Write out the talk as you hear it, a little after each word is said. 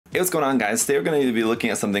Hey, what's going on, guys? Today we're going to be looking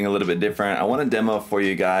at something a little bit different. I want to demo for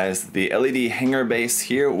you guys the LED hanger base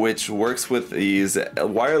here, which works with these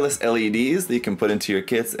wireless LEDs that you can put into your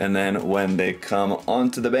kits, and then when they come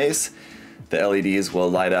onto the base, the LEDs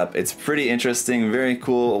will light up. It's pretty interesting, very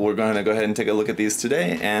cool. We're going to go ahead and take a look at these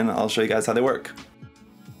today, and I'll show you guys how they work.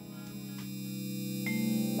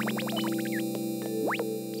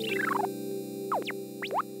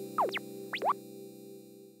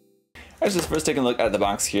 Let's just first take a look at the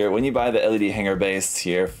box here. When you buy the LED hanger base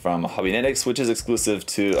here from Hobbynetics, which is exclusive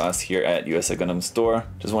to us here at USA Gundam Store,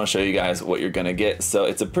 just want to show you guys what you're gonna get. So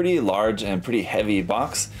it's a pretty large and pretty heavy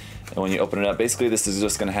box. And when you open it up, basically this is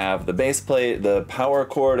just gonna have the base plate, the power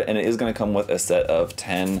cord, and it is gonna come with a set of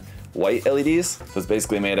 10 white LEDs. So it's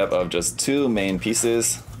basically made up of just two main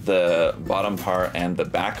pieces, the bottom part and the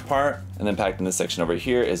back part, and then packed in this section over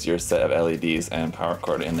here is your set of LEDs and power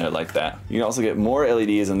cord in there like that. You can also get more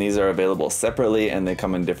LEDs, and these are available separately, and they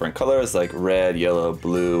come in different colors like red, yellow,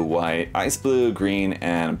 blue, white, ice blue, green,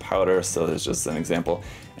 and powder. So there's just an example.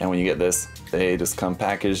 And when you get this, they just come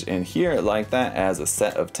packaged in here like that as a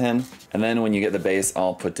set of 10. And then when you get the base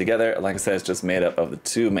all put together, like I said, it's just made up of the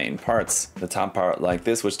two main parts. The top part like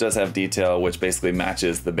this, which does have detail, which basically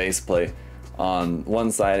matches the base plate on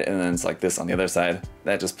one side, and then it's like this on the other side.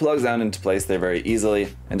 That just plugs down into place there very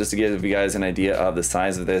easily. And just to give you guys an idea of the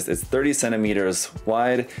size of this, it's 30 centimeters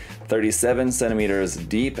wide, 37 centimeters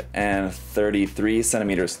deep, and 33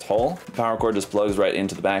 centimeters tall. The power cord just plugs right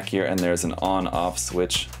into the back here, and there's an on-off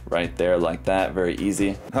switch right there like that, very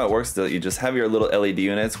easy. How it works is that you just have your little LED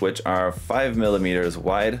units, which are 5 millimeters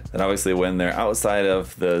wide. And obviously when they're outside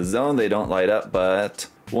of the zone, they don't light up, but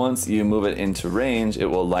once you move it into range, it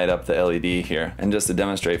will light up the LED here. And just to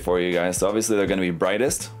demonstrate for you guys, so obviously they're gonna be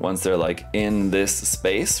brightest once they're like in this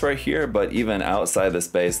space right here, but even outside the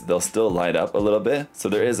space, they'll still light up a little bit. So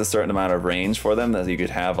there is a certain amount of range for them that you could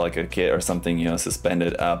have like a kit or something, you know,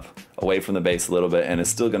 suspended up away from the base a little bit, and it's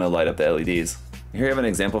still gonna light up the LEDs. Here I have an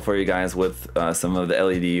example for you guys with some of the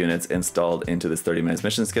LED units installed into this 30 minutes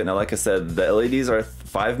missions kit. Now, like I said, the LEDs are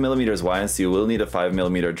 5 millimeters wide, so you will need a 5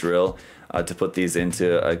 millimeter drill to put these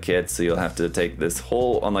into a kit. So you'll have to take this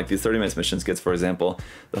hole, on like these 30 minutes missions kits, for example,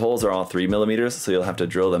 the holes are all 3 millimeters, so you'll have to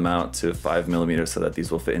drill them out to 5 millimeters so that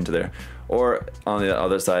these will fit into there. Or on the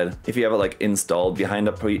other side, if you have it like installed behind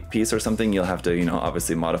a piece or something, you'll have to, you know,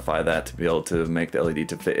 obviously modify that to be able to make the LED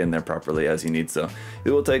to fit in there properly as you need. So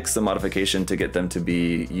it will take some modification to get them to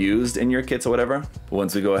be used in your kits or whatever. But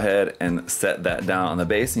once we go ahead and set that down on the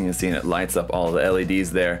base, and you can see it lights up all the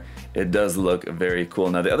LEDs there, it does look very cool.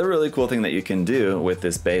 Now, the other really cool thing that you can do with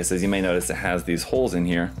this base is you may notice it has these holes in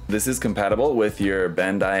here. This is compatible with your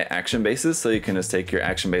Bandai action bases, so you can just take your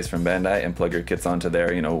action base from Bandai and plug your kits onto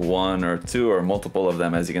there, you know, one or two or multiple of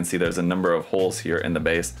them. As you can see, there's a number of holes here in the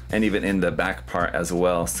base and even in the back part as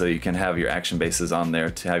well. So you can have your action bases on there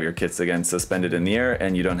to have your kits again suspended in the air,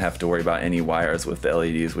 and you don't have to worry about any wires with the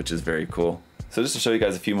LEDs, which is very cool. So just to show you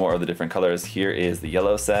guys a few more of the different colors, here is the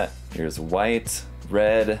yellow set. Here's white,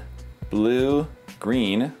 red, blue,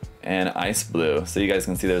 green, and ice blue. So you guys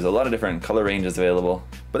can see there's a lot of different color ranges available.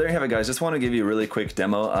 But there you have it, guys. Just want to give you a really quick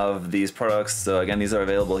demo of these products. So again, these are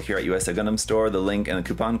available here at USA Gundam Store. The link and the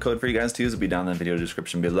coupon code for you guys to use will be down in the video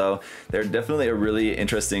description below. They're definitely a really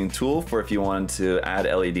interesting tool for if you wanted to add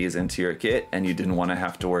LEDs into your kit and you didn't want to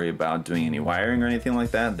have to worry about doing any wiring or anything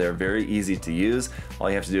like that. They're very easy to use. All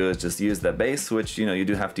you have to do is just use the base, which, you know, you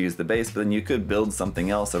do have to use the base, but then you could build something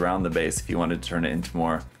else around the base if you wanted to turn it into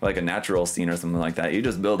more like a natural scene or something like that. You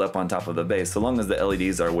just build up on top of the base. So long as the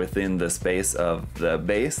LEDs are within the space of the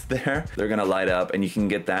base there, they're gonna light up, and you can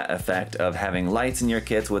get that effect of having lights in your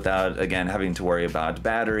kits without, again, having to worry about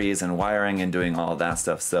batteries and wiring and doing all that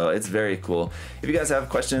stuff. So it's very cool. If you guys have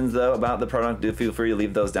questions though about the product, do feel free to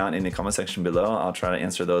leave those down in the comment section below. I'll try to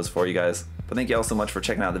answer those for you guys. But thank you all so much for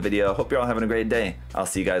checking out the video. Hope you're all having a great day. I'll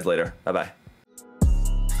see you guys later. Bye bye.